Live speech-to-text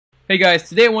Hey guys,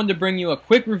 today I wanted to bring you a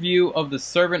quick review of the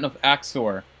Servant of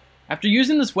Aksor. After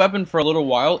using this weapon for a little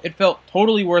while, it felt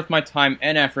totally worth my time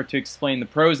and effort to explain the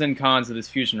pros and cons of this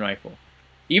fusion rifle.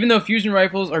 Even though fusion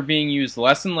rifles are being used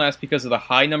less and less because of the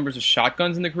high numbers of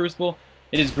shotguns in the Crucible,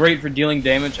 it is great for dealing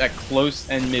damage at close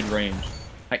and mid-range.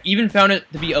 I even found it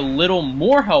to be a little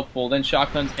more helpful than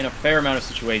shotguns in a fair amount of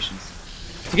situations.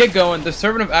 To get going, the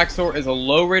Servant of Aksor is a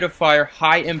low rate of fire,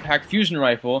 high impact fusion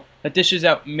rifle that dishes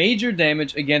out major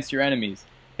damage against your enemies.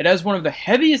 It has one of the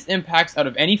heaviest impacts out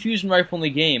of any fusion rifle in the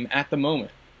game at the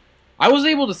moment. I was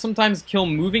able to sometimes kill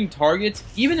moving targets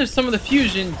even if some of the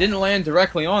fusion didn't land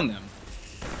directly on them.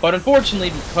 But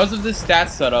unfortunately, because of this stat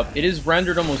setup, it is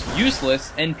rendered almost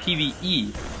useless in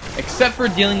PvE, except for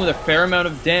dealing with a fair amount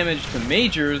of damage to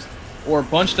majors or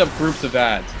bunched up groups of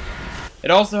adds. It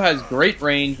also has great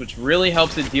range, which really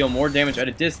helps it deal more damage at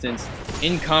a distance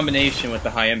in combination with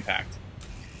the high impact.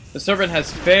 The Servant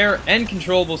has fair and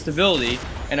controllable stability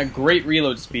and a great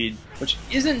reload speed, which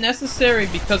isn't necessary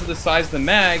because of the size of the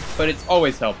mag, but it's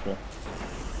always helpful.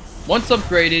 Once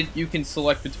upgraded, you can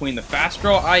select between the fast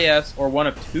draw IS or one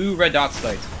of two red dot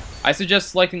sights. I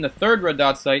suggest selecting the third red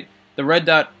dot sight, the red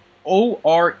dot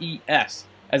ORES,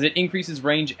 as it increases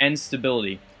range and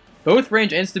stability. Both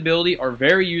range and stability are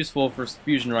very useful for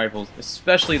fusion rifles,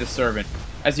 especially the Servant,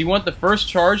 as you want the first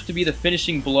charge to be the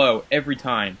finishing blow every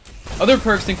time. Other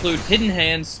perks include Hidden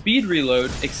Hand, Speed Reload,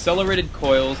 Accelerated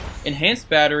Coils, Enhanced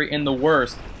Battery, and the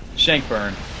worst, Shank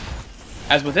Burn.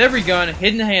 As with every gun,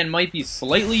 Hidden Hand might be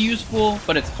slightly useful,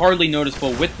 but it's hardly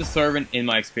noticeable with the Servant in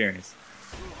my experience.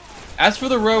 As for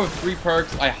the row of 3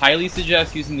 perks, I highly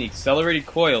suggest using the Accelerated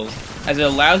Coils, as it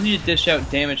allows you to dish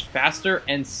out damage faster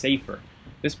and safer.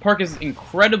 This perk is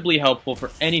incredibly helpful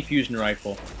for any fusion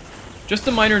rifle. Just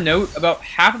a minor note, about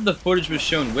half of the footage was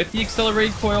shown with the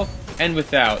Accelerated Coil and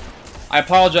without. I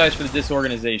apologize for the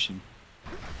disorganization.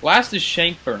 Last is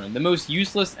Shank Burn, the most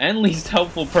useless and least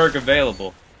helpful perk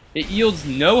available. It yields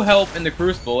no help in the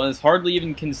Crucible and is hardly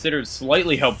even considered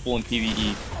slightly helpful in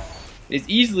PvE. It is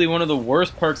easily one of the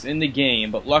worst perks in the game,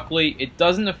 but luckily it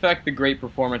doesn't affect the great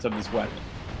performance of this weapon.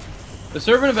 The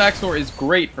Servant of Aksor is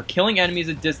great for killing enemies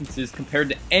at distances compared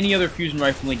to any other fusion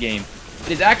rifle in the game.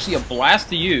 It is actually a blast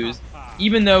to use,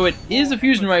 even though it is a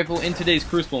fusion rifle in today's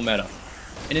Crucible meta.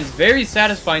 It is very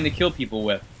satisfying to kill people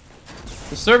with.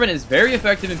 The Servant is very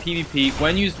effective in PvP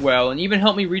when used well, and even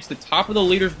helped me reach the top of the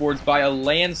leaderboards by a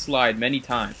landslide many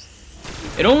times.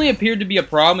 It only appeared to be a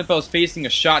problem if I was facing a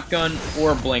shotgun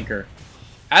or a blinker.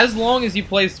 As long as you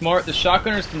play smart, the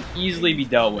shotgunners can easily be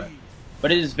dealt with.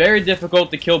 But it is very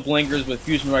difficult to kill blinkers with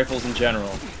fusion rifles in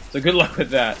general, so good luck with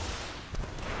that.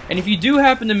 And if you do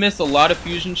happen to miss a lot of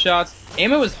fusion shots,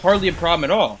 ammo is hardly a problem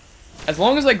at all. As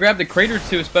long as I grabbed a crate or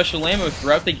two of special ammo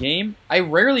throughout the game, I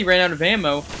rarely ran out of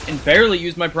ammo and barely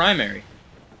used my primary.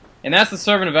 And that's the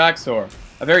Servant of Aksor,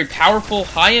 a very powerful,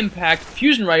 high-impact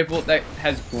fusion rifle that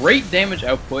has great damage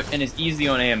output and is easy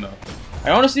on ammo. I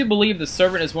honestly believe the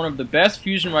Servant is one of the best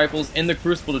fusion rifles in the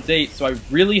Crucible to date, so I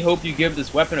really hope you give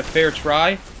this weapon a fair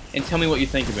try and tell me what you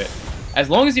think of it. As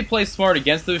long as you play smart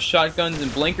against those shotguns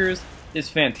and blinkers, it's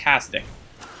fantastic.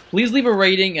 Please leave a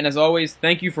rating, and as always,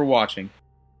 thank you for watching.